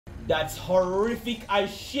That's horrific as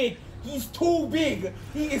shit. He's too big.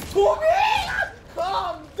 He is too big.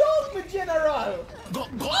 Calm down, my general.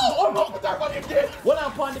 I'm not put her on him there. When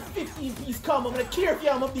I'm on the 15-piece come, I'm gonna care for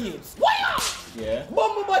you, my babes. Yeah.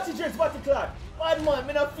 Bomba Batty Dregs, Batty Clot. Bad man,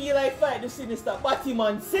 me not feel like fight the sinister.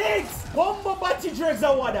 Batman 6. Bomba Batty Dregs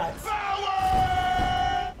are what that.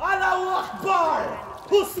 Allah Akbar.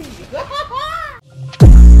 Pussy. Them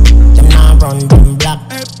now run them black.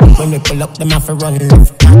 When we pull up, them have to run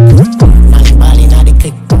left. Man balling at the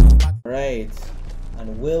click. Right.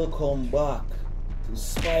 And welcome back to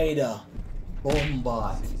Spider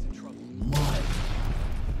BOMBAT. Man.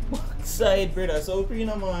 Backside, brother. So, you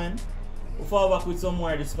know, man. We fall back with some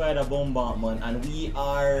more of the Spider BOMBAT, man. And we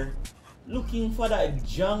are looking for that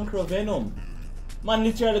Jankro Venom. Man,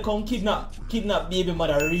 literally come kidnap baby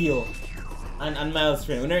mother Rio and Miles'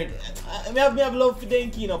 friend. I have love for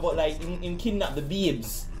them, you know, but like, in kidnap the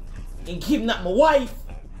babes. In kidnap my wife.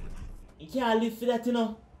 You can't live for that, you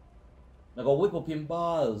know. I go whip up in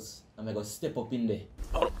balls and I go step up in there.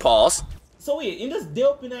 Oh, pause. So wait, in this day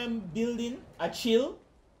up in a building, a chill.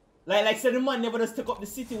 Like said the man never just took up the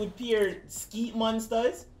city with pure skeet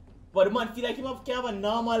monsters. But the man feel like he can have a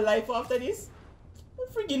normal life after this.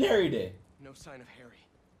 What freaking Harry there? No sign of Harry.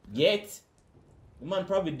 Yet, the man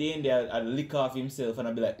probably day in there and lick off himself and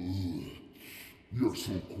I'll be like, You're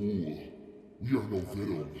so cool. You're no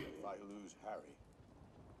Venom. If I lose Harry,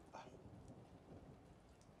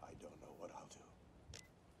 I don't know what I'll do.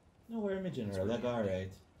 no worry, my general, like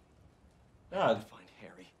alright. Dog, Find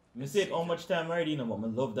Harry. I say it how much time already, you know, but I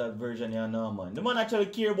love that version, you know, man. The man actually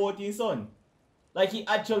care about his son. Like he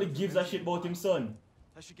actually gives a shit about his son.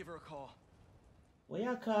 I should give her a call. What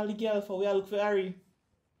you call the girl for? We are look for Harry.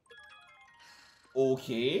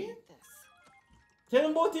 Okay. Tell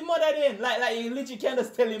him about his mother then. Like you literally can't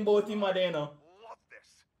just tell him about his mother, you know. Love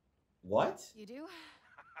this. What? You do? You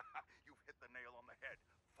hit the nail on the head.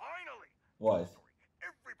 Finally. What?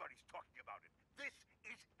 Everybody's talking about it. This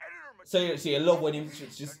is editor material. So you love when him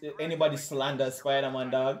just anybody slander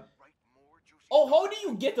Spider-Man, dog? Oh, how do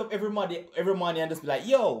you get up every morning and just be like,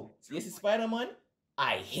 yo, this is Spider-Man?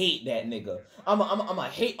 I hate that nigga. I'm a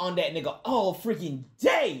hate on that nigga all freaking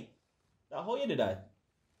day. Now, how you do that?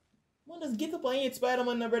 Man, just get up and hate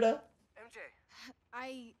Spider-Man, now, brother. MJ.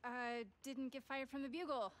 I didn't get fired from the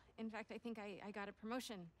Bugle. In fact, I think I got a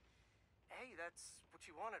promotion. Hey, that's what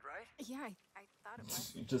you wanted, right? Yeah, I thought it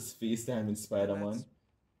was. Just FaceTime with Spider-Man. That's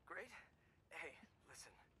great. Hey,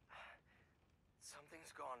 listen.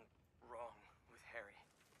 Something's gone wrong with Harry.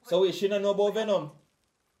 So we shouldn't know about Venom.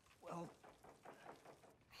 Well,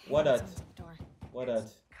 What that? Someone's at the door. What that?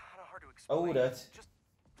 kinda hard to explain. Oh, that. Just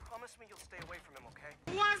promise me you'll stay away from him, okay?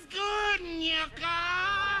 What's good,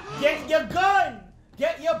 Nyaka? Get your gun!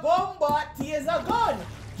 Get your BOMBAT taser gun!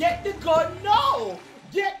 Get the gun now!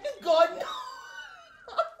 Get the gun now!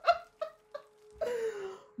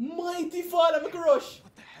 Mighty father, make a rush!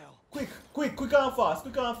 What the hell? Quick and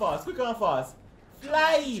fast.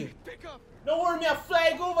 Fly! Pick up! Don't worry, me a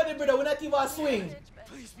fly over there, brother. We not even a swing.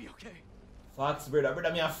 Please be okay. Facts, brother.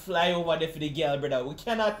 Me a fly over there for the girl, brother. We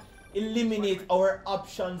cannot eliminate our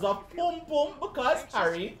options of pum pum because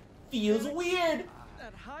Harry feels weird.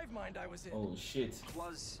 That hive mind I was in. Oh shit.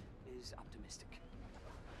 Is optimistic.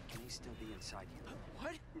 Can he still be inside you?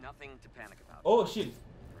 What? Nothing to panic about. Oh shit.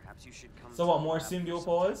 Perhaps you should come. So to what, more have symbiote some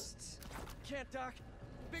powers? tests. Can't, Doc.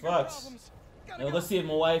 Bigger Facts. problems. I'm Gotta gonna go. save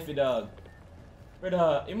my wifey, dog.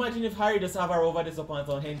 Brother, imagine if Harry just have her over this up on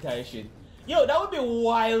some hentai shit. Yo, that would be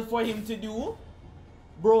wild for him to do.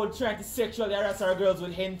 Bro, trying to sexually harass our girls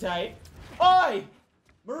with hentai. Oi!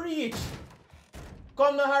 Reach!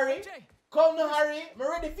 Come now, Harry. Jay. Come now, Harry. I'm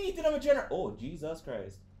already defeated him, general. Oh, Jesus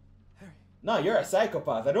Christ. Harry. No, you're a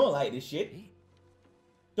psychopath. I don't like this shit.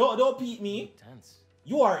 Don't peep me. Tense.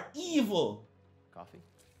 You are evil. Coffee?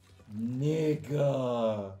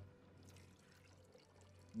 Nigga.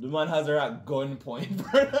 The man has her at gunpoint,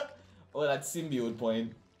 brother. Oh, that symbiote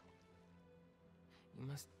point. You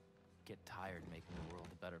must get tired making the world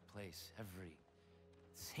a better place every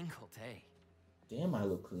single day. Damn, I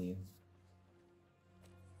look clean.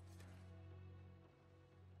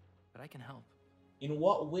 But I can help. In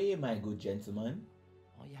what way, my good gentleman?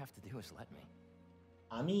 All you have to do is let me.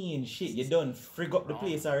 I mean, shit, you done frig up the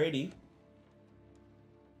place already.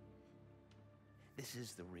 This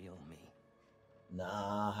is the real me.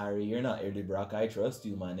 Nah, Harry, you're not Eddie Brock. I trust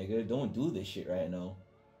you, my nigga. Don't do this shit right now.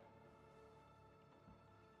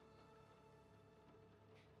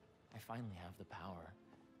 I finally have the power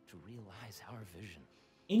to realize our vision.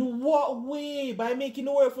 In what way? By making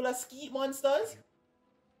the world full of skeet monsters?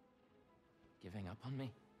 Giving up on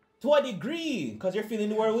me? To a degree, because you're filling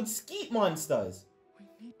the world with skeet monsters.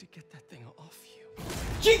 We need to get that thing off you.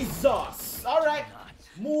 Jesus! Alright.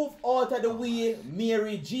 Move out of the way,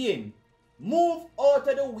 Mary Jane. Move out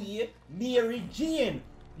of the way, Mary Jane.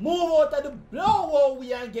 Move out of the blowout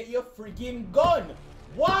way and get your freaking gun.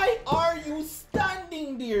 Why are you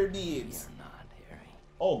standing there, babes? You're not, Harry.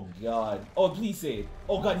 Oh God. Oh, please say it.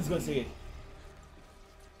 Oh God, he's gonna say it.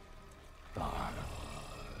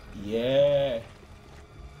 Yeah.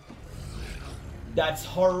 That's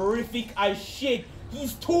horrific as shit.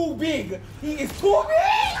 He's too big. He is too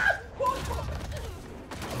big.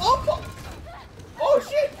 Oh, oh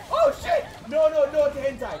shit. Oh shit. No, no, no,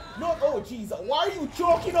 hentai. No, oh Jesus. Why are you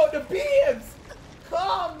choking out the babes?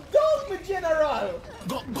 Calm down, my general.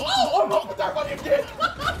 Oh, no, put that on him dead.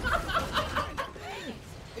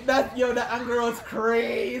 That, yo, that angle was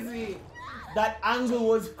crazy. That angle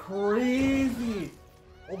was crazy.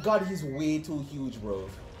 Oh God, he's way too huge, bro.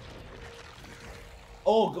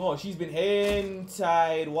 Oh God, she's been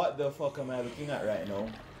hentai. What the fuck am I looking at right now?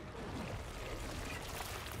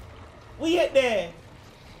 We hit there.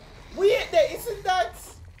 We hit there. Isn't that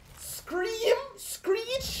scream,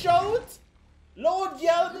 screech, shout? Lord,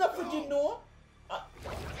 y'all, I'm not freaking know.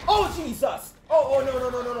 Oh Jesus! Oh no no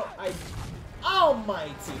no no no!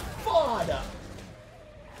 Almighty Father!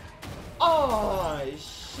 Oh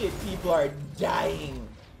shit! People are dying.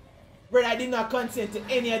 Brother, I did not consent to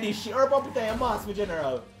any of this shit. Or put your mask, my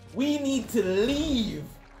general. We need to leave.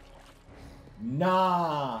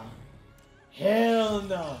 Nah. Hell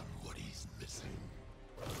no. What he's missing.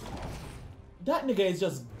 That nigga is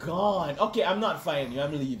just gone. Okay, I'm not fighting you.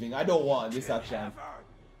 I'm leaving. I don't want this action.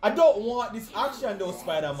 I don't want this action though,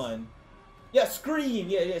 Spider-Man. Yeah, scream.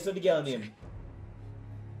 Yeah, so the girl name.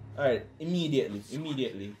 Alright, immediately.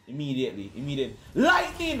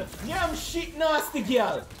 Lightning! Yeah, I'm shit nasty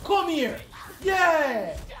girl. Come here.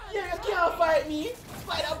 Yeah! Yeah, you can't fight me.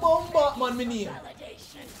 Spider BOMBAT, man, my name.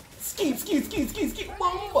 Skip,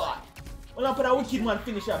 BOMBAT. Well, I'm gonna wicked man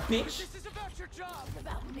finish a bitch. This is about your job.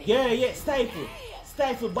 Yeah,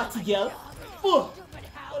 stifle, batty girl. Well,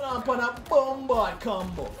 I'm gonna BOMBAT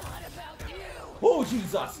combo. Oh,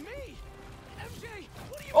 Jesus. Me. MJ,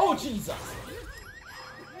 what are you Oh, Jesus.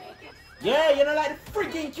 Yeah, you know, like the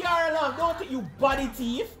freaking car alarm, don't you, you body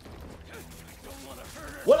thief?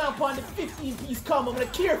 Well, I'm on the 15-piece combo. I'm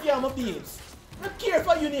gonna care for you, my babes. I'm gonna care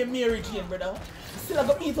for you named Mary Jane, brother. You still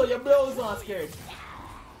have to beat all your blows on skirt.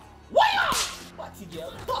 Wire! Batty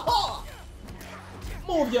girl.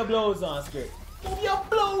 Move your blows on skirt. Move your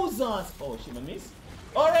blows on. Oh, she may miss.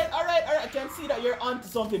 Alright. I can see that you're onto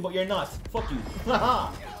something, but you're not. Fuck you.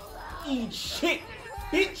 Eat shit,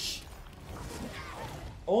 bitch.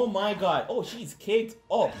 Oh my God. Oh, she's caked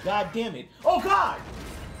up. God damn it. Oh God.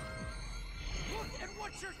 Look at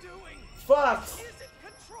what you're doing. Facts. Is it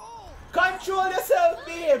control? Control yourself,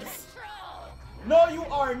 babes. No, you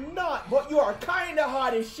are not. But you are kind of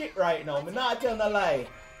hard as shit right now. I'm not telling a lie.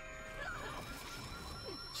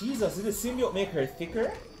 Jesus, did the symbiote make her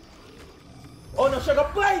thicker? Oh no, she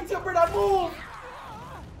got bite you, brother. Move.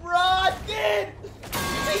 Rotten.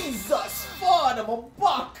 Jesus, Father, my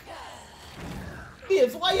back.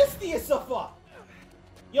 Babes, why you stay so far?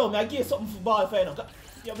 Yo, man, I give you something for ball if I know.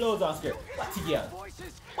 Your blows on skirt. Batty girl.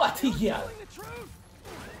 Batty girl.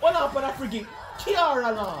 What up on that freaking car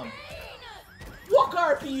alarm? Walk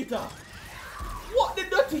her, Peter. What the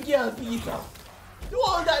dirty girl, Peter? Do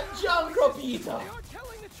all that junk, Peter.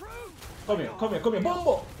 Come here.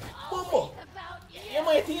 Bumbo. You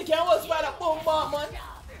might think you can hold Spider BOMBAT, man.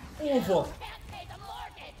 Over.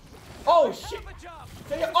 Oh, shit.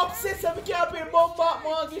 So you're upset so we can't pay BOMBAT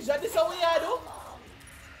mortgage. That is how we are, though?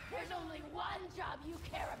 There's only one job you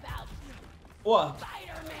care about. What?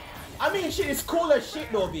 Spider-Man. I mean, shit is cool as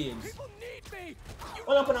shit, though, babes. People need me.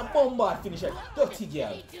 Well, I'm gonna BOMBAT finish it. Dirty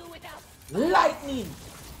girl. Lightning.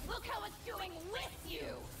 Look how it's doing with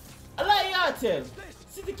you. I like you, tell.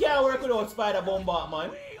 City can't work without Spider BOMBAT,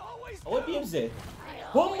 man. What babes say?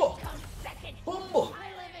 Bumbo. Bumbo. I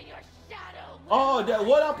live in your shadow. Oh,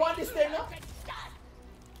 hold up on this thing now.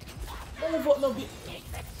 Move up now, babes.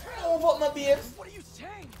 Move up now, babes. What are you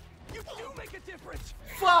saying? You do make a difference.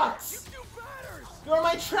 Facts. You do matters. You're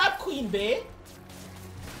my trap queen, babe.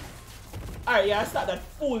 Alright, yeah, I start that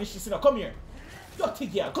foolishness now. Come here. Dirty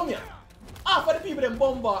girl, come here. Half of the people in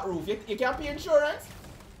BOMBAT roof. You can't pay insurance?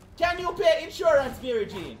 Can you pay insurance, Mary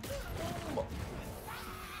Jane?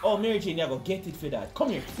 Oh, Mary Jane, you go get it for that. Come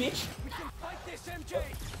here, bitch. We can fight this, MJ.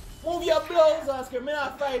 Move your blows, Oscar. Me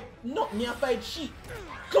not fight. No, me not fight shit.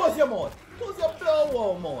 Close your mouth. Close your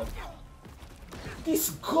blow mouth.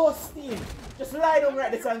 Disgusting. Just lie down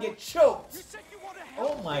right there and get choked. You said you want to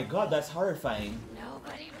help. Oh my God, that's horrifying.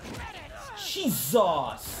 Nobody read it.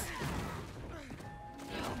 Jesus.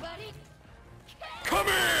 Come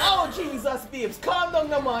here! Oh, Jesus, babes. Calm down,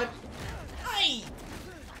 no, man. Aye.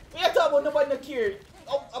 We ain't talking about nobody not care.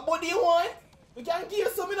 Oh, what do you want? We can't give you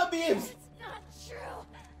something, no, babes. It's not true.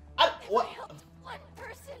 What? I helped one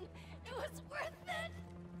person. It was worth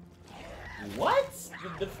it.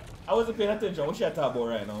 What? I wasn't paying attention. What should I talk about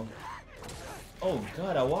right now? Oh,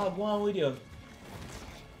 God. I want to go on with you.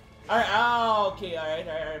 Alright, okay,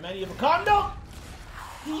 alright, man. You calm down!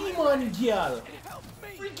 Demon girl!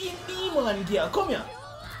 Freaking demon girl! Come here!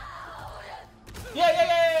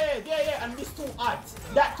 Yeah, and this too hot.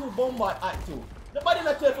 That too BOMBAT hot too. Nobody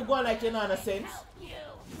not tell if you go on like you know in a sense.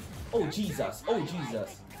 Oh, Jesus. Oh,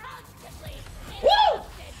 Jesus. Woo!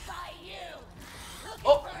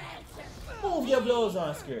 Oh! Move your blouse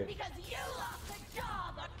on, skirt. Because you lost a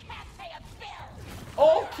job or can't pay a bill.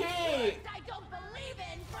 Okay! I don't believe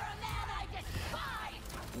in for a man I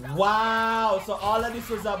despise. Wow, so all of this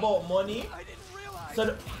was about money? I didn't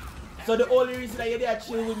realize. So the only reason that you're there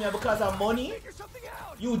chilling with me is because of money? Figure something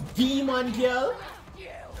out. You demon girl? You.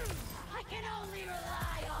 I can only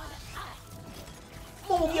rely on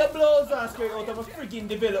us. Move your blouse and skirt out of a freaking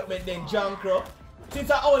development then, Jankro. Since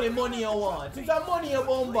I only money you want. Since I money you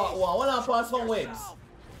BOMBAT want. Wanna pass some webs?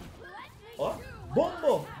 What?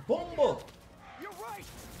 Bombo. You're right.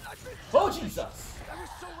 I've been Oh, Jesus. I was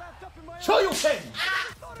so wrapped up in my Show own. you can. I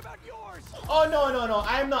never thought about yours. Oh, no.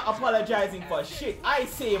 I'm not apologizing for shit. I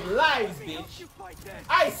save lives, Let me help bitch. you fight then.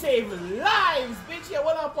 I save lives, bitch. Yeah,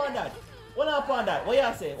 what up on that? What up on that? What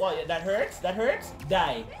y'all say? What, that hurts? That hurts?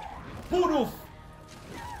 Die. Poof.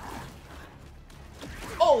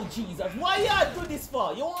 Oh, Jesus. Why y'all do this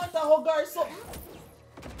for? You want a hug or something?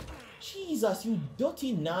 Jesus, you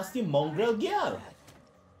dirty, nasty mongrel girl.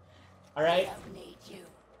 Alright? I don't need you.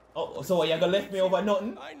 Oh, so what, you gonna left me over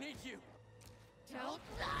nothing? I need you. Don't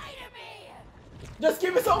lie to me. Just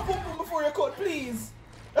give me some poo before you cut, please.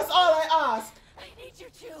 That's all I ask. I need you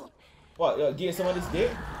too. What, give you some of this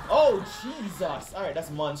dick? Oh, Jesus. Alright,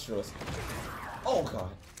 that's monstrous. Oh, God.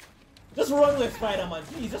 Just run with Spider-Man,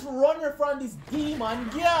 please. Just run away from this demon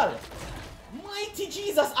girl. Mighty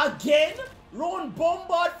Jesus, again? Run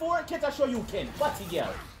BOMBAT for it. Can't I show you can? Batty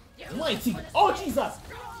girl. Mighty. Oh, Jesus.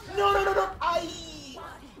 No. Aye.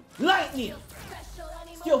 Lightning.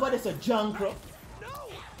 Stay over there, so Jankro. No.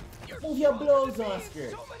 You're Move your stronger blouse than me on, in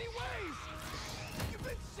skirt. so many ways. You've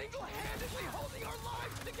been single-handedly holding our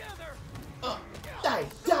lives together.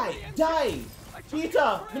 Die.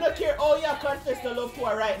 Peter, me not care how you confess the love to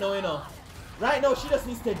her right now, you know. Right now, she just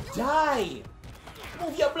needs to die.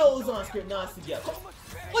 Move your blouse on, skirt, nasty girl. Come.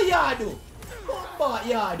 What y'all do? What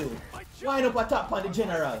y'all do? Wind up a top on the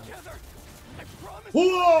general. Together. I promised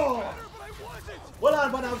Whoa! better, but I wasn't. Well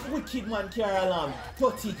on, but a wicked man carry along.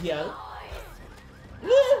 Dirty girl.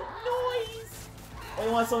 Noise. Oh,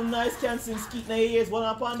 you want some nice cancer skeet in your ears? Well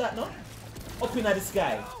on that, no? Up in the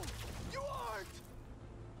sky. No, you aren't.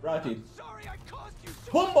 Rotted. Sorry I caused you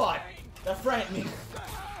so BOMBAT! much pain. That frightened me.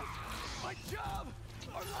 My job,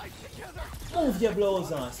 our life together. Move your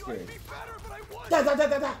blouse on, You would skirt. be better, but I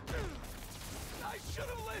wasn't. Da. I should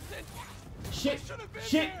have listened. Shit. Should have been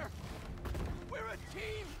Shit. there. We're a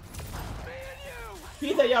team. Me and you.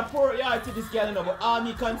 Peter, you're poor yard to this girl, you know, but all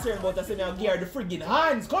me concerned about is saying I'll give her the friggin'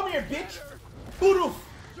 hands. Come here, bitch. Boodoof.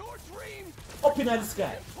 Your dream Up in the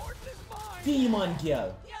sky. important as mine. Demon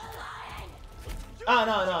girl. Ah,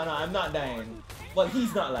 no, I'm not lying. Well,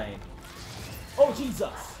 he's not lying. Oh, Jesus.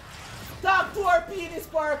 Talk to her, penis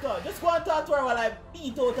Parker. Just go and talk to her while I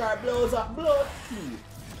beat out her blows up. Blood.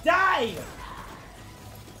 Die.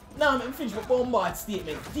 Now I'm finished with BOMBAT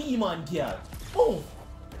statement. Demon girl. Oh.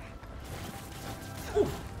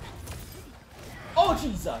 Oof. Oh,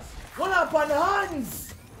 Jesus. One up on the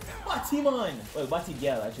hands. Batty man. Well, Batty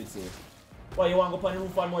girl, I should say. Why, you want to go up on the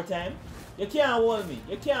roof one more time? You can't hold me.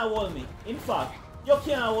 You can't hold me. In fact, you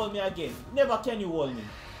can't hold me again. Never can you hold me.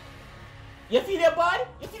 You feel that bad?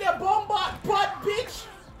 You feel that BOMBAT bad, bitch?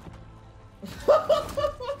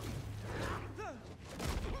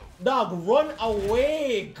 Dog, run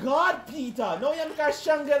away. God, Peter. Now you look at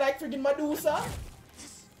stronger like freaking Medusa.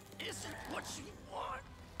 Isn't what you want.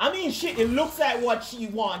 I mean, shit, it looks like what she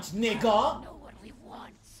wants, nigga. Know what we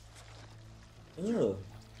want. Ugh.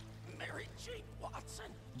 Mary Jane Watson.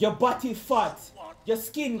 Your body fat, your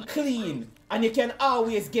skin clean, and you can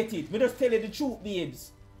always get it. Me just tell you the truth,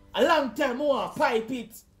 babes. A long time more, pipe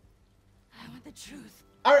it. I want the truth.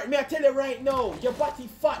 Alright, me I tell you right now, your body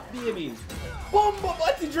fat, baby. Bumbo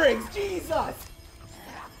body drinks, Jesus.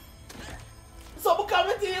 So because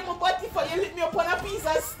I tell you my body fat, you lit me up on a piece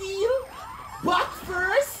of steel? Back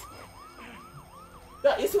first?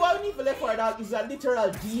 That, you see what we need for left for that is a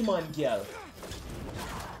literal demon girl.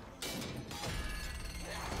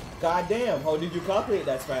 God damn, how did you calculate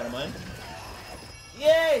that, Spider-Man?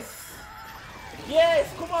 Yes!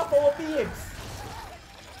 Yes! Come on, our babes!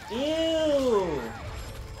 Ew!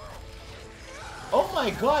 Oh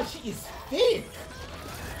my god, she is thick!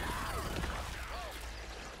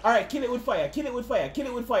 Alright, kill it with fire, kill it with fire, kill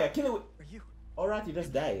it with fire, kill it with... Alright, he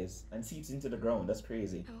just dies and seeps into the ground. That's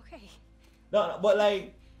crazy. Okay. No, but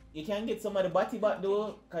like, you can get some of the body back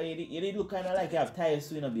though, because you did look kind of like you have tires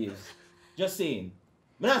swing abuse. Just saying.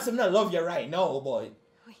 I'm not saying I love you right now, but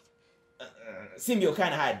Wait. Symbio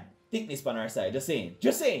kind of had thickness on our side. Just saying.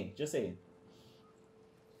 Just saying. Just saying.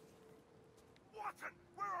 Watson,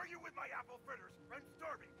 where are you with my apple fritters? I'm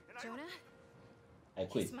starving, and Jonah? I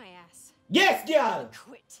quit. Kiss my ass. Yes, girl!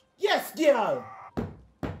 Quit. Yes, girl!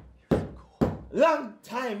 Long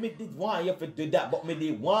time me did want you to do that, but me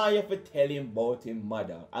did want you to tell him about him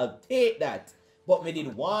mother. I'll take that. But me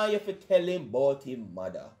did want you to tell him about him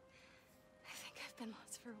mother. I think I've been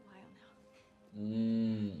lost for a while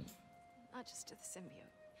now. Not just to the symbiote.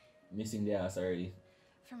 Missing the ass already.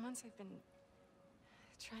 For months I've been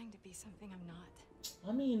trying to be something I'm not.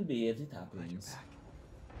 I mean, babes, it happens.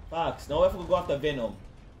 Facts. Now if we go after Venom.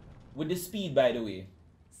 With the speed, by the way.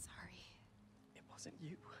 Sorry. It wasn't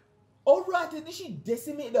you. Alright, did she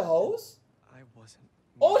decimate the house? I wasn't.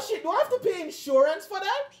 Oh shit, do I have to pay insurance for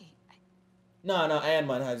that? Pete, No, Iron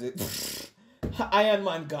Man has it. Iron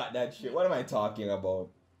Man got that shit. What am I talking about?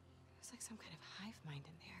 it was like some kind of hive mind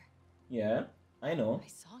in there. Yeah, I know. I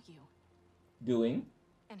saw you. Doing?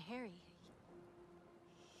 And Harry.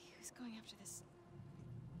 He was going after this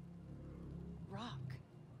rock.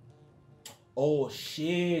 Oh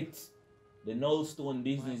shit. The Nullstone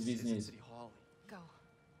business. Go.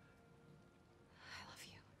 I love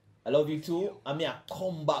you. I love you too. I mean, I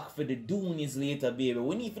come back for the Doonies later, baby.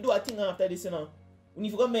 We need to do a thing after this, you know. We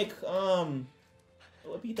need to go make,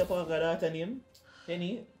 what Peter Parker that name?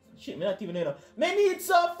 Penny? Shit, me not even know. Me need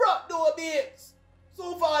some front door, babes.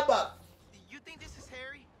 So far back. You think this is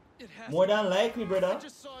Harry? It has More to than be. likely, brother. I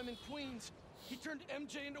just saw him in Queens. He turned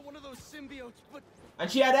MJ into one of those symbiotes, but And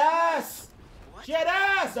she had ass. what? She had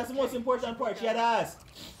ass. That's the most important part. She had ass.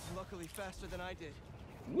 Luckily faster than I did.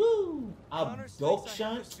 Woo. Connor thinks I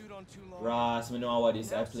Abduction. had the suit on too long. Ross, we know what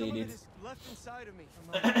this. Now I played some of it. is left inside of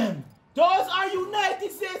me. Those are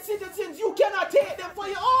United States citizens. You cannot take them for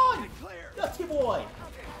your own. Dirty boy.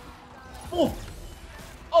 Move.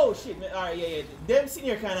 Oh shit, man. Alright, yeah. Them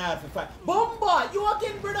senior kind of have to fight. Bomba, you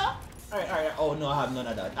again, brother? Alright. Oh no, I have none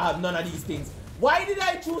of that. I have none of these things. Why did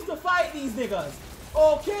I choose to fight these niggas?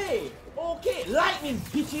 Okay. Lightning,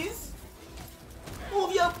 bitches.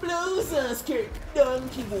 Move your blouses, skirt,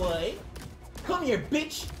 donkey boy. Come here,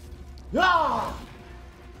 bitch. Ah!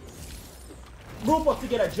 Group up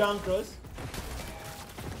together, Junkers.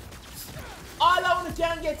 All I want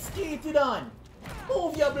can get skated on.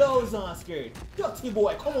 Move your blouse on, skirt. Dirty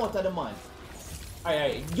boy, come out of the man.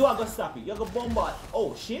 Alright, you are gonna stop it. You're gonna bombard.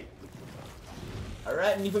 Oh, shit.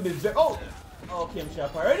 Alright, need to be very. Oh! Okay, I'm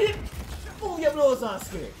sharp already. Move your blouse on,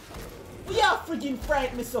 skirt. We are freaking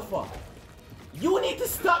frightened, me suffer. You need to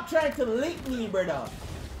stop trying to lick me, brother.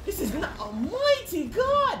 This is not almighty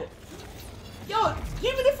God. Yo,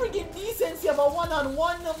 give me the freaking decency of a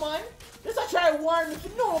one-on-one, no man. Let's try warn me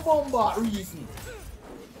for no bomba reason.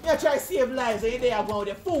 You try to save lives and they are going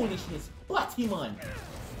with the foolishness. Batty man.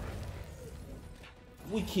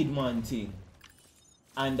 Wicked man thing.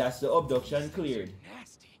 And that's the abduction cleared.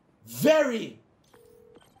 Nasty. Very.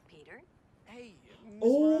 Peter? Hey, Miss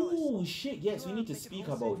Oh Morales. shit, yes, we need to Make it speak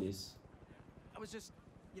home about safe? this. I was just,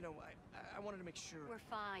 you know, I wanted to make sure. We're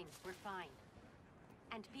fine.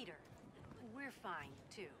 And Peter, we're fine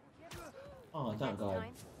too. Oh, thank Next God.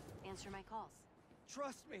 time, answer my calls.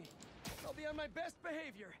 Trust me, I'll be on my best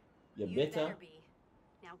behavior. You You better. be.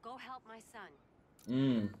 Now go help my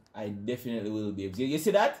son. I definitely will, babes. You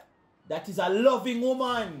see that? That is a loving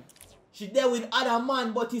woman. She there with other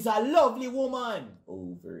man, but is a lovely woman.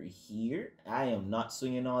 Over here, I am not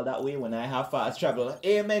swinging all that way when I have fast travel.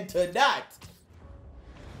 Amen to that.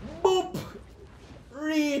 Boop.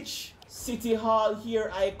 Reach City Hall.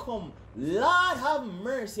 Here I come. Lord have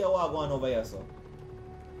mercy. I walk on over here, so.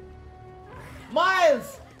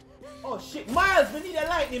 Miles. Oh shit, Miles. We need a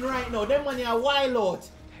lightning right now. Them money are wild out.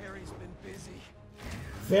 Harry's been busy.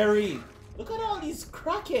 Very. Look at all these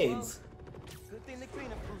crackheads. Good thing the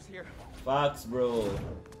cleanup crew's here. Facts, bro.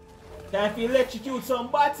 Time to electrocute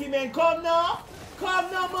somebody, man. Come now.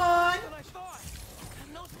 Come now, man. Than I thought.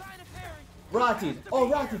 No sign of Harry. Rotted. Oh,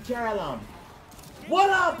 Rotted, carry alarm. What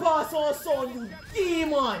up, pass on, son, you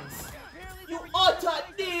demons. You utter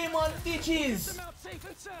demon bitches. Them out safe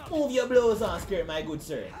and sound. Move your blows on, skirt, my good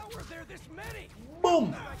sir. How are there this many?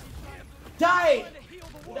 Boom. Die. Trying to heal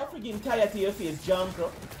the With that world. freaking tired to your face, Junker.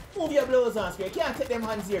 Move your blows on screen. You can't take them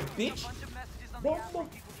hands here, bitch. Bomba.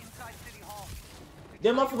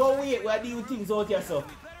 Them have to go wait while I do things out here, so.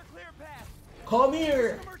 Come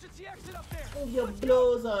here. Move your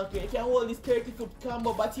blows on screen. You can't hold this 30-foot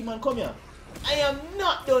combo Batman. Come here. I am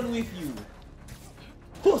not done with you.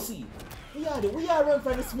 Pussy. We are run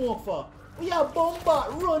from the smoke for. We are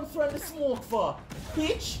BOMBAT run from the smoke for.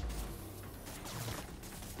 Bitch.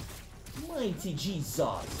 Mighty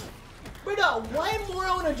Jesus. Brother, why more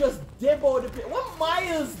I wanna just deb out the pit? What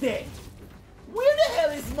Miles then? Where the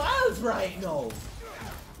hell is Miles right now?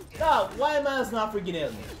 Dog, why Miles not freaking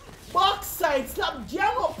help me? Backside, stop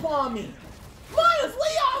jam up on me. Miles,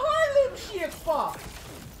 what you Harlem shake for?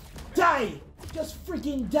 Die. Just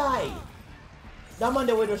freaking die. That man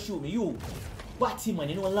there will just shoot me. You. Batty man,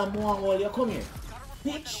 you know lamb one wall, you come here.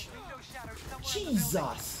 Bitch.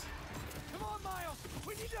 Jesus. Come on, Miles.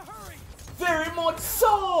 We need to hurry. Very much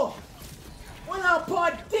so. When I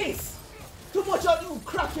part this, too much of you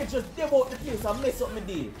crackheads just deb out the place and mess up my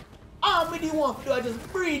day. All me do want to do I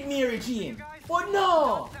just breed Mary Jane. But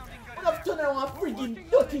no. I have turned around a freaking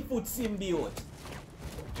dirty foot symbiote.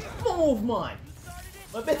 Move, man.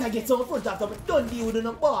 I better get some front after I done deal with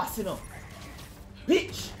the boss, you know.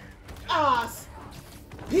 Bitch. Ass.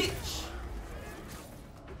 Bitch.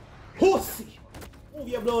 Pussy. Move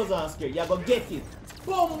your blows on screen. You gonna get it.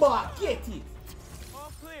 BOMBAT, get it.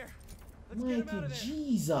 All clear. Let's get him out Mighty of there.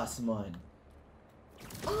 Jesus, man.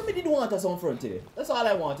 I didn't want us on front today. That's all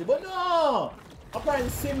I wanted. But no. Apparently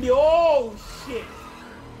Simbi. Oh, shit.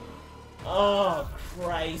 Oh,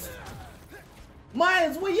 Christ.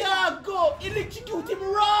 Miles, where you go? Electrocute him,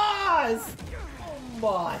 Raz!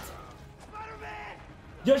 BOMBAT.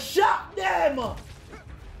 Just shot them!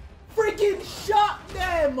 Freaking shot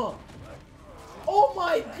them! Oh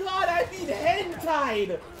my god, I mean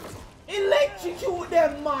hentai! Electrocute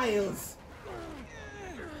them, Miles!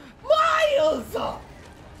 Miles!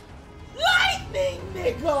 Lightning,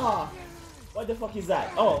 nigga! What the fuck is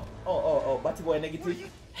that? Oh, Batty Boy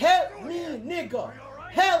negative. Help me, nigga!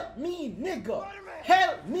 Help me, nigga!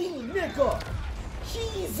 Help me, nigga!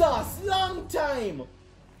 Jesus, long time!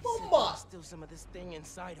 BOMBAT! Still some of this thing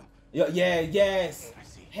inside him. Yes.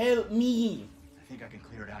 Help me. I think I can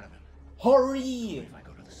clear it out of him. Hurry. If I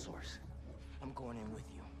go to the source. I'm going in with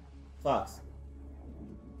you. Fast.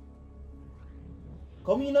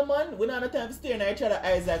 Come in, man. We don't have time to stare in each other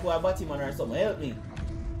eyes like we're Batman or something. Help me.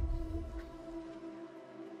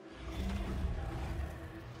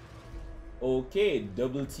 Okay,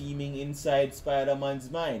 double teaming inside Spider-Man's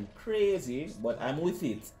mind. Crazy, but I'm with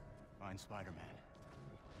it. Find Spider-Man.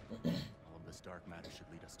 All of this dark matter should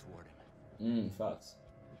lead us toward him. Facts.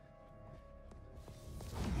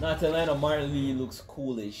 Not Atlanta Martin Lee looks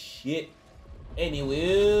cool as shit.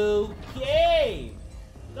 Anyway, okay.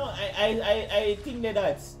 No, I think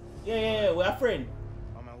that's yeah, we're a friend.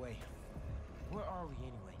 On my way. Where are we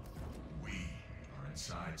anyway? We are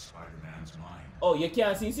inside Spider-Man's mind. Oh, you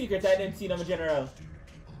can't see secret identity in general. Do to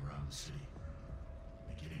people around the city.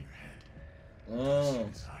 They get in your head. Oh.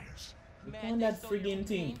 Desires. On that friggin'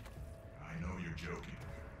 thing. I know you're joking.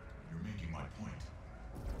 You're making my point.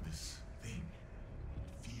 This thing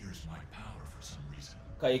fears my power for some reason.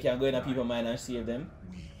 Cause you can go in a people's mind and save them.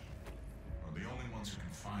 We are the only ones who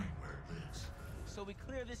can find where it lives. So we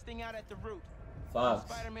clear this thing out at the root. Facts.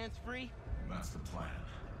 Spider-Man's free? That's the plan.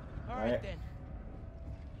 Alright then.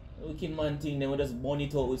 Looking man thing, then we just burn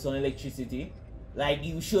it out with some electricity. Like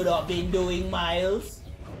you should have been doing, Miles.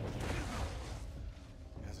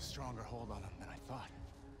 It has a stronger hold on him than I thought.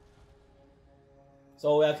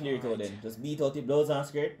 So we are clear it out then. Just beat out the blows and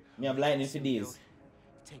skirt. Me have lightning for days.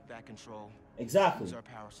 Take back control. Exactly. Use our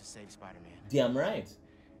powers to save Spider-Man. Damn right.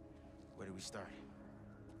 Where do we start?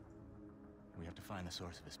 We have to find the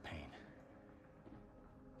source of his pain.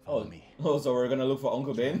 Follow me. Oh, so we're gonna look for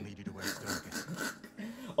Uncle I'll Ben. lead you to where it's darkest.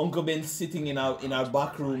 Uncle Ben sitting in our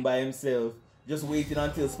back room by himself, just waiting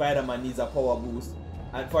until Spider-Man needs a power boost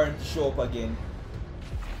and for him to show up again.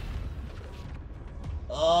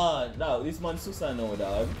 Ah, now this man Susan now,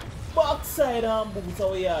 dog. Backside and boots,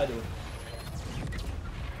 how you do?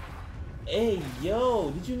 Hey, yo,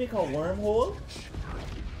 did you make a wormhole?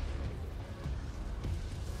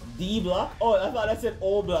 D block? Oh, I thought I said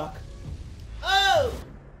O block. Oh!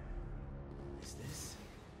 Is this?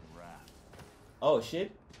 Wrath. Oh,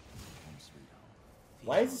 shit. Home sweet home.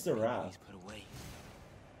 Why is this a wrap? He's put away.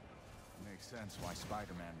 Makes sense why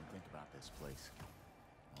Spider-Man would think about this place.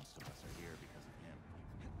 Most of us are here because of him.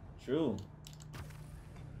 True.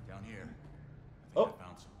 Down here, I Oh. think I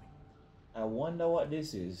found something. I wonder what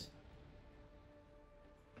this is.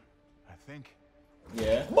 I think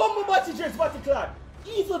Yeah. Bomba batty dress, batty clot.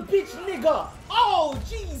 Evil bitch nigga. Oh,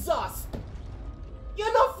 Jesus.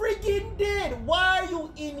 You're not freaking dead. Why are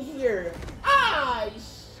you in here? Ah,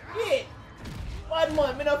 shit. Bad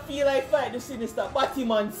man, me not feel like fight the sinister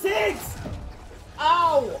Batman 6.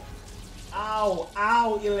 Ow. Ow,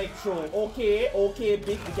 ow, Electro. Okay, okay,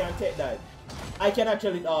 big, we can take that. I can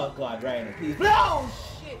actually, oh God, Ryan, please. No,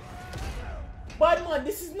 shit. Bad man,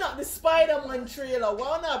 this is not the Spider-Man trailer.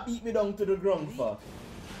 Why not beat me down to the ground for?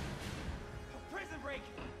 Prison break.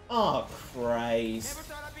 Oh, Christ. Never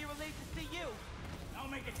thought I'd be released to see you. I'll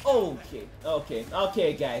make it.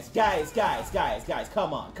 Okay, guys,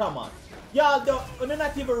 come on. Y'all don't, you're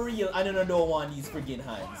not even real and you don't want these friggin'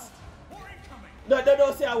 hands.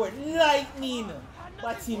 Don't say a word. Lightning.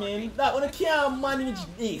 Batman, that one can't manage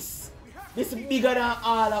this. This is bigger than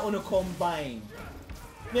all of you combined.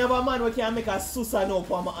 Me have a man who can make a Susanoo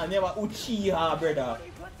for my hand. Me have a Uchiha, brother.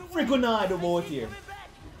 Frigonado about here.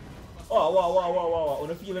 Oh,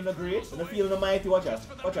 you feeling the great? You feeling the mighty? Watch out.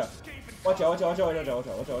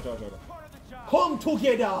 Come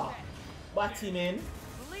together, Batman.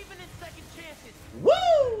 Woo!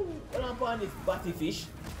 Well, I'm on this batty fish.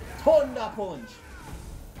 Thunder punch.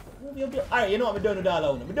 Alright, you know what I'm done with all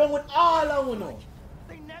of you. I'm done with all of you.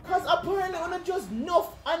 Because apparently I'm not just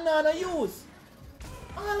enough and none use.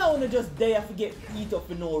 All of you just there to get beat up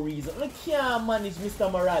for no reason. I can't manage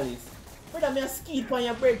Mr. Morales. Brother, me a skeep on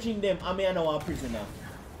your bridging them and me a know a prisoner.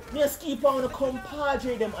 Me a skeep on the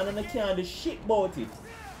compadre them and I can't do shit about it.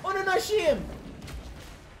 I'm not shame.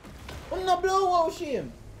 I'm not blow out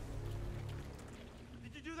shame.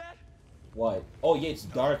 Did you do that? What? Oh yeah, it's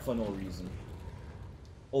dark for no reason.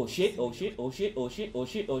 Oh shit.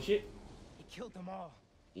 He killed them all.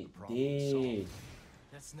 It did.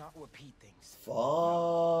 That's not what Pete thinks.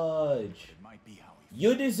 Fudge. It might be how he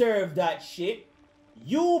You deserve that shit.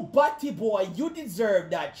 You batty boy, you deserve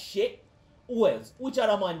that shit. Who else? Which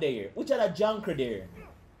other man there? Which other junker there?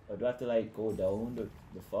 Or do I have to like go down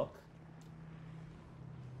the fuck?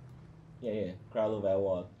 Yeah. Crawl over a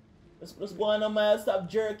wall. Let's go on a mile, stop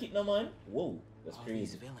jerking no man. Whoa, that's All crazy.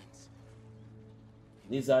 these villains.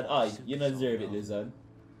 Lizard, you don't deserve it, Lizard.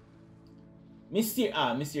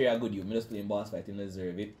 Mysteria good you. Me just playing boss fight, you don't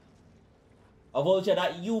deserve it. A Vulture,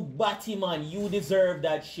 that you batty man, you deserve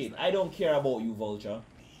that shit. I don't care about you, Vulture.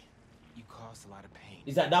 You caused a lot of pain.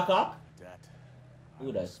 Is that Doc Ock? debt.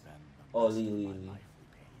 Who that? Spend the Oh, rest of Lee. my life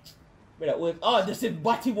repaying. Brother, wait. Oh, this is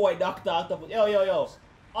batty boy Doctor. Yo.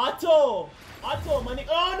 Otto, man.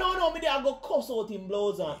 Oh, no, me there I go cuss out him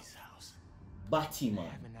blows on. His house. Batty man.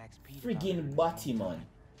 haven't asked Pete about Friggin' batty man.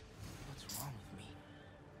 What's wrong with me?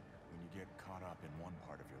 When you get caught up in one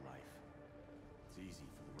part of your life, it's easy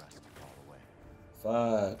for the rest to fall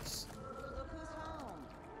away. Facts. Look who's home.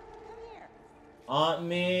 Come here. Aunt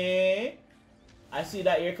May, I see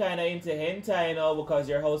that you're kind of into hentai now because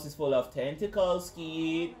your house is full of tentacles,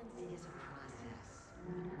 Skeet. It is a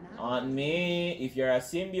process. Aunt May, if you're a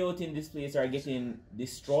symbiote in this place or getting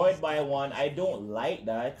destroyed by one, I don't like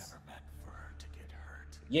that. Never meant for her to get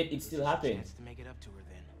hurt. Yet it still happens. Chance to make it up to her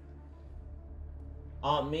then.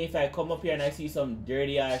 Aunt May, if I come up here and I see some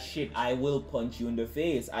dirty ass shit, I will punch you in the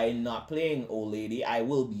face. I'm not playing, old lady. I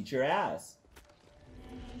will beat your ass.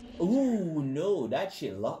 Ooh, no, that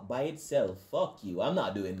shit locked by itself. Fuck you. I'm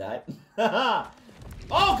not doing that.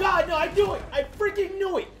 Oh god, no, I do it. I freaking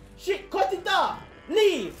knew it. Shit, cut it off.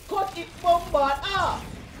 Leave. Cut it, Bombat off.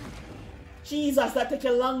 Jesus, that take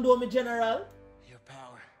a long door, my general. Your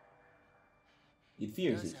power It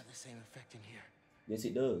fears does it. have the same effect in here. Yes,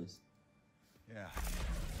 it does. Yeah.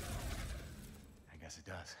 I guess it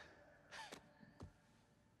does.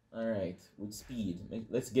 Alright, with speed.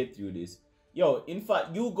 Let's get through this. Yo, in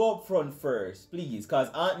fact, you go up front first, please. Because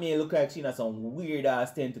Aunt May look like she has some weird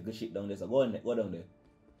ass tentacle shit down there. So go down there.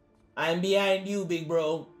 I'm behind you, big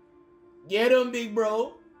bro. Get them, big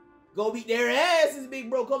bro. Go beat their asses, big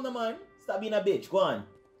bro. Come on, man. Stop being a bitch. Go on.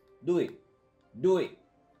 Do it. Do it.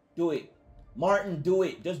 Do it. Martin, do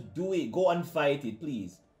it. Just do it. Go and fight it,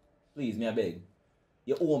 please. Please, me I beg.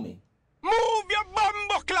 You owe me. Move your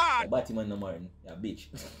bumbo clot! Yeah, Batman no Martin. Yeah, bitch.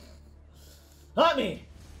 Hurt me!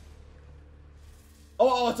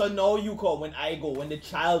 Oh, so now you come when I go, when the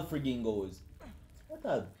child friggin' goes. What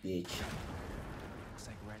a bitch. Looks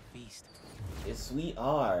like we're at feast. Yes, we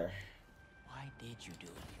are. Why did you do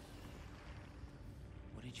it?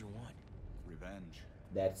 What did you want? Revenge.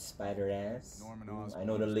 That spider ass. Norman Ooh, Osborn I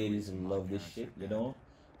know the was the ladies reason my love this parents shit, were you dead. know?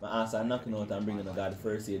 My ass are knocking out and bringing a god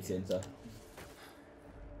first aid center.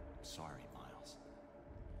 Sorry, Miles.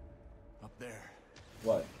 Up there.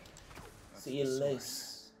 What? That's See you the later. source.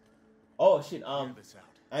 Oh shit, Clear this out.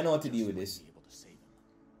 I know what to do Just with might this. be able to save him.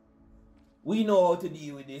 We know how to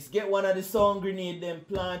deal with this. Get one of the sound grenade, then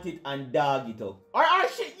plant it and dog it up. Or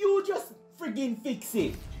shit, you just friggin' fix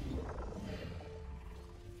it.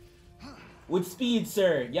 With speed,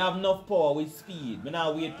 sir. You have enough power with speed. Me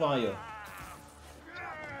now wait for you.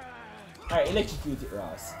 Alright, electrocute it,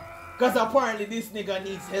 Ross. Because apparently this nigga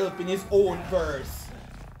needs help in his own verse.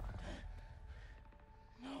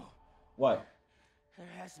 No. What? There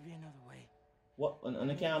has to be another way. What?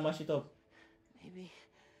 And I can't mash it up? Maybe.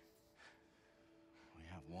 We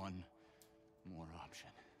have one more option.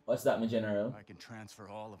 What's that, my general? I can transfer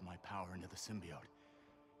all of my power into the symbiote.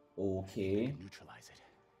 Okay. Neutralize it.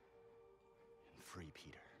 And free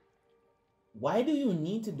Peter. Why do you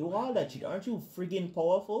need to do all that shit? Aren't you friggin'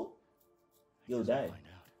 powerful? You'll die. Find out.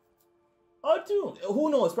 Oh, too. Who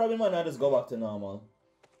knows? Probably might not just go back to normal.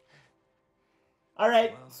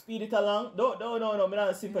 Alright, speed it along. No. I'm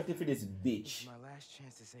not sympathy for this bitch. This is my last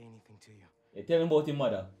chance to say anything to you. Yeah, tell me about your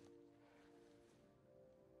mother.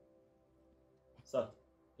 Suck.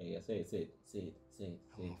 Yeah, say it. I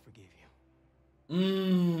won't forgive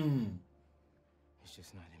you. It's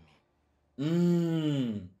just not in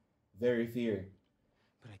me. Very fair.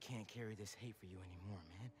 But I can't carry this hate for you anymore,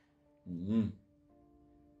 man.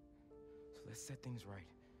 So let's set things right.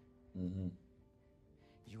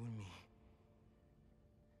 You and me.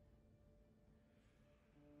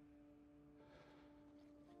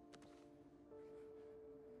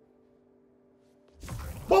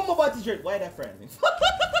 BOMBAT t-shirt. Why that frighten me?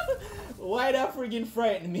 Why that friggin'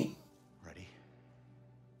 frighten me? Ready?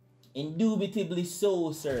 Indubitably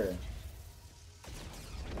so, sir.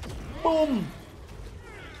 Boom!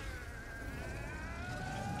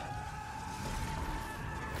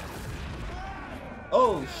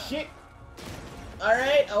 Oh shit!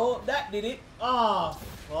 Alright, I hope that did it. Ah,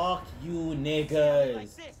 fuck you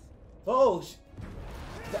niggas. Oh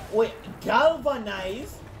wait,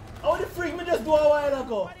 galvanize? How the freak me just do a while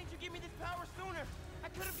ago? Why didn't you give me this power sooner? I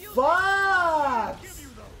could have used Fuck! it.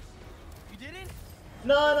 You didn't?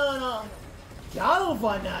 No.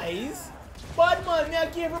 Galvanize? Bad man, me I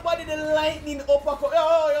give everybody the lightning uppercut.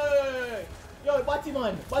 Yo,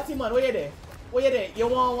 Batman, where you there? You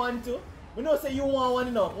want one too? We know say you want one,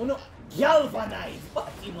 you know. We know galvanize,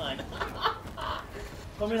 Batman.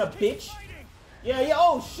 Come here, bitch. Yeah,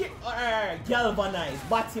 oh shit. Galvanize,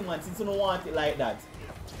 Batman, since you don't want it like that.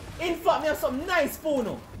 In fact, me have some nice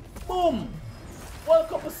phone. Boom. One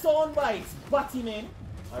couple sound bites, Batman.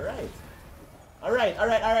 Alright.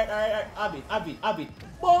 Have it.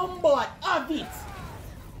 BOMBAT, have it.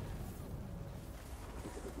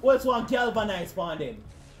 What's one galvanized for them?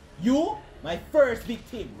 You, my first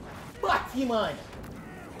victim. Batman.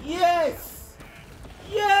 Yes.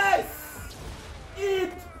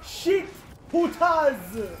 Eat shit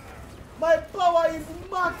putas. My power is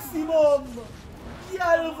maximum.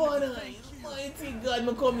 Galvanize. Mighty God,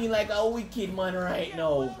 me coming like a wicked man right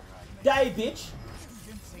now. Die, bitch.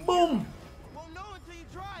 Boom. Won't know until you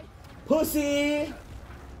try. Pussy.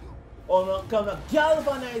 Oh no, come on.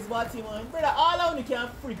 Galvanize Batman. Brother, all of you can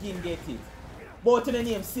freaking get it. But to the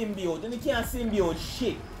name symbiote, and you can't symbiote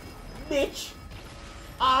shit. Bitch.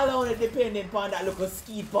 All of you dependent upon that little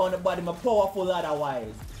skeet on the body, my powerful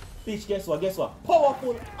otherwise. Bitch, guess what?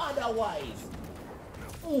 Powerful otherwise.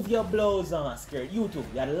 Move your blouse on, skirt. You two,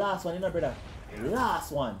 you're the last one, you know, brother.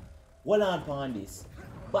 Last one. Hold on upon this.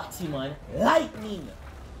 Batman, lightning.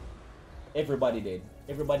 Everybody dead.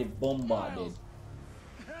 Everybody bombarded.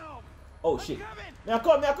 Oh shit. Me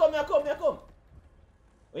come.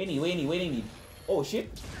 Wait need. Oh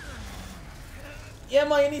shit. Yeah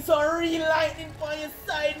man, you need some real lightning on your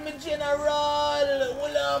side, my general.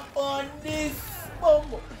 Hold up on this. Bomb.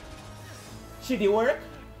 Shit, it work?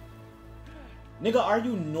 Nigga, are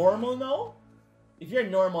you normal now? If you're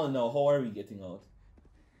normal now, how are we getting out?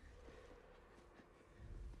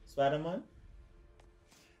 Spiderman?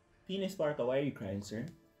 Penis Parker, why are you crying, sir?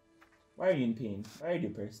 Why are you in pain? Why are you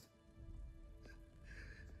depressed?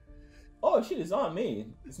 Oh shit, it's not me.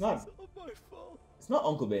 It's not my fault. It's not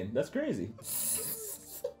Uncle Ben. That's crazy.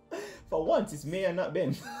 For once, it's me and not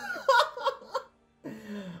Ben.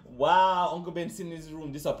 Wow, Uncle Ben's in his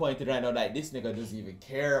room disappointed right now. Like, this nigga doesn't even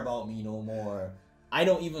care about me no more. I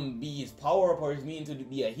don't even be his power up or his mean to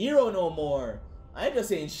be a hero no more. I ain't just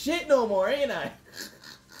saying shit no more, ain't I?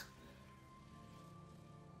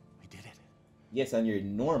 We did it. Yes, and you're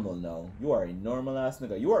normal now. You are a normal ass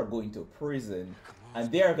nigga. You are going to prison.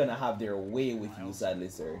 And they are gonna have their way with you, sadly,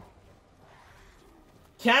 sir.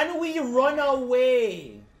 Can we run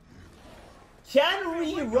away? Can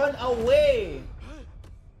we run?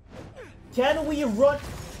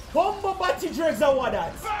 BOMBAT drugs or what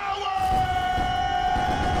that?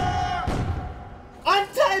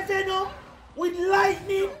 Anti-Venom? with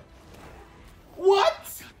lightning?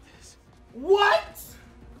 What? What?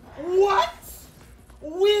 What?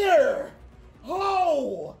 Where?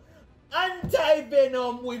 How?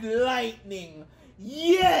 Anti-venom with lightning.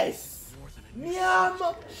 Yes.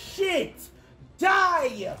 Nyam shit.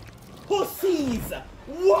 Die. Pussies.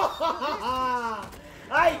 Wah!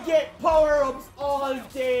 I get power-ups all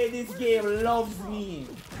day. This game loves me.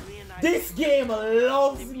 This game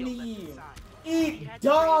loves me. Eat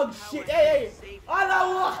dog shit. Hey, hey.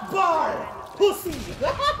 Allah Akbar. Pussy.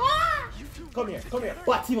 Come here.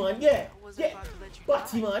 Batman, yeah.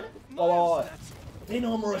 Batman. Oh,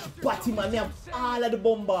 Venom rush Batman. They have all of the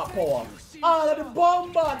BOMBAT power. All of the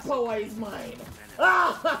BOMBAT power is mine.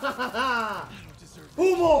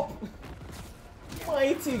 Boom up.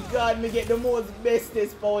 Mighty God, me get the most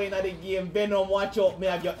bestest power in the game. Venom, watch out. Me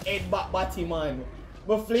have your head back, Batman.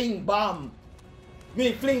 Me fling bomb.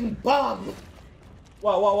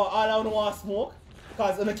 Wow, all I want to smoke.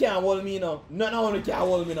 Because you can't hold me now. None of you can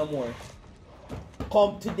hold me no more.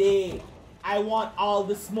 Come today. I want all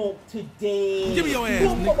the smoke today. Give me your ass,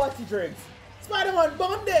 Boom, body drugs. Spider-Man,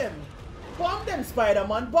 bomb them. Bomb them,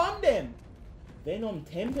 Spider-Man, bomb them. Venom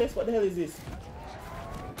Tempest, what the hell is this?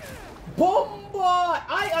 BOMBAT!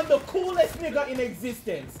 I am the coolest nigga in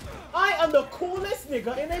existence.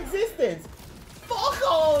 Fuck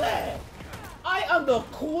all that. I am the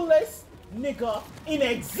coolest nigga in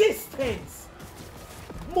existence.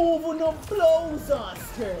 Moving them blows on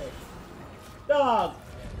skirt. Dog,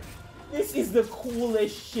 this is the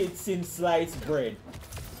coolest shit since sliced bread.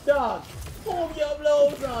 Dog, move your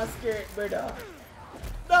blows on skirt, brother.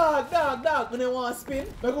 Dog, when you want to spin,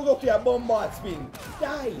 I go for your BOMBAT spin.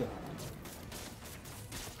 Die.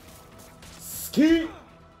 Ski.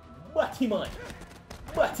 Batman,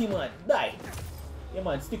 die. Yeah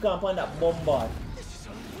man, stick up on that BOMBAT.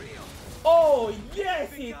 Oh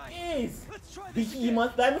yes it is!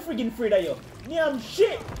 Behemoth, I'm freaking afraid of you. Damn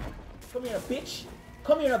shit! Come here, bitch.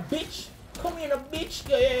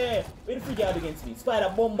 Yeah. Where the freak out against me?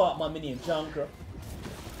 Spider BOMBAT, man, my name, Jankra.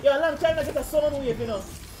 Yeah, long time I get a sound wave, you know.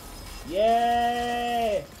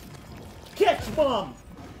 Yeah! Catch bomb!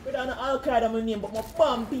 With an Al-Qaeda my name, but my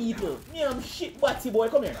bomb people. Damn shit, Batty boy,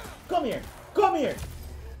 come here.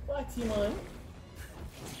 Batty man.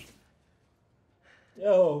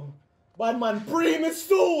 Yo. Bad man, bring me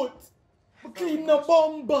suit! Clean the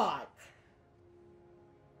BOMBAT!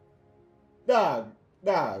 Dog.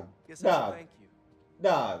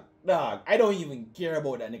 I don't even care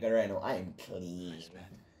about that nigga right now. I am clean.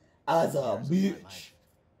 As a bitch.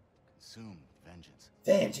 Consumed vengeance.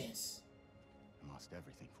 Vengeance. And lost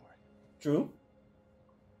everything for it. True?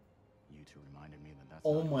 You two reminded me that that's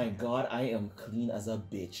Oh not my okay. God, I am clean as a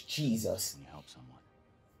bitch. Jesus. When you help someone,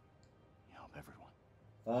 you help everyone.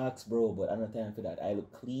 Facts, bro, but I don't have time for that. I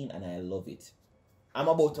look clean and I love it. I'm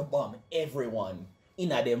about to bomb everyone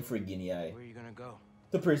in a them friggin' eye. Where are you gonna go?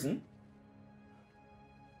 To prison.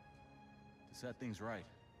 To set things right,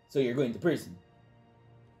 So you're going to prison.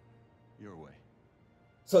 your way.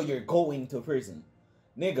 So you're going to prison.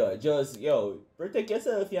 Nigga, just, yo, protect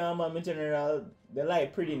yourself, yeah, man, in general. They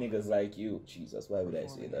like pretty niggas like you. Jesus, why would I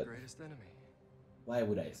say that? Greatest enemy. Why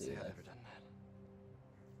would I Can't say say I've that? ever done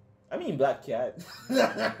that. I mean, Black Cat.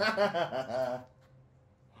 Why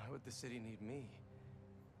would the city need me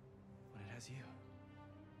when it has you?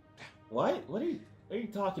 What are you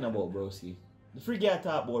talking about, broski? The freaky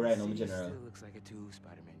top boy right now, in City general. still looks like a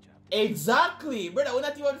Spider-Man job. Exactly, brother. We're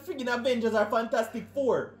not even freaking Avengers or Fantastic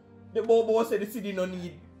Four. The Bobo said the city don't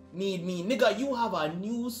need me. Nigga, you have a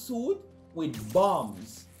new suit with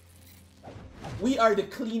bombs. We are the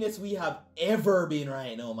cleanest we have ever been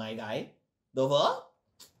right now, my guy. The what?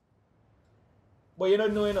 But you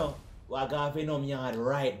don't know, you know. We are going Venom yard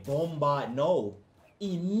right. BOMBAT now.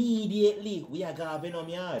 Immediately, we are going Venom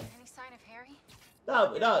yard. Any sign of Harry?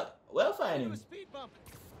 Dog, we'll find him. Speed bump.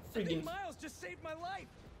 I think Friggin' Miles just saved my life.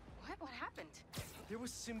 What happened? There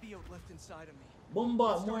was symbiote left inside of me.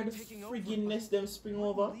 BOMBAT, more the frigginness them spring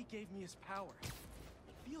over. Lee gave me his power. It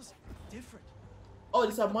feels different. Oh,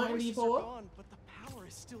 this is a The Martin Lee voices are power? gone, but the power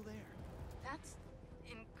is still there. That's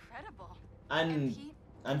incredible. And Pete,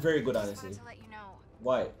 I'm very good, just honestly. wanted to let you know,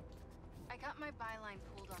 Why? I got my byline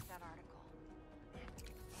pulled off that article. And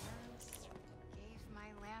gave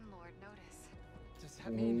my landlord notice. Does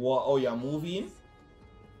that mean What? Oh, you're moving?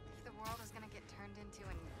 If the world is gonna get turned into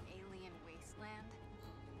an alien wasteland,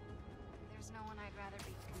 there's no one I'd rather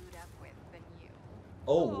be gooed up with than you.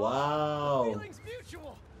 Oh, wow. feelings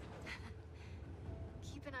mutual?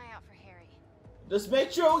 Keep an eye out for Harry. Just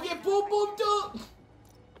make sure we get boom boom too.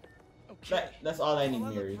 Okay. That's all I need,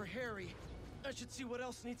 While I look Mary. for Harry, I should see what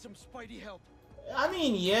else needs some Spidey help. I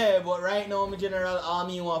mean, yeah, but right now, my general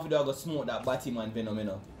army want to go smoke that Batman Venom, you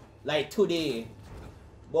know. Like today,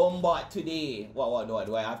 BOMBAT today. What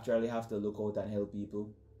do I actually have to look out and help people?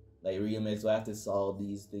 Like real mess, do I have to solve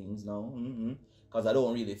these things now? Because I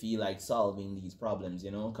don't really feel like solving these problems,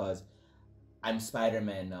 you know, because I'm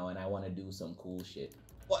Spider-Man now and I want to do some cool shit.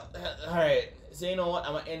 But, alright, so you know what,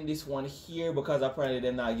 I'm going to end this one here because apparently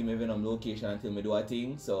they're not giving me Venom location until I do a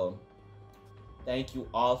thing, so thank you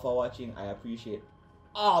all for watching. I appreciate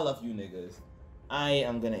all of you niggas. I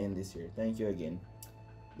am going to end this here. Thank you again.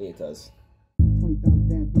 Laters. 20,000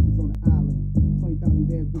 damn bitches on the island. 20,000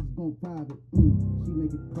 damn bitches going private. She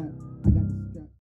make it clap. I got the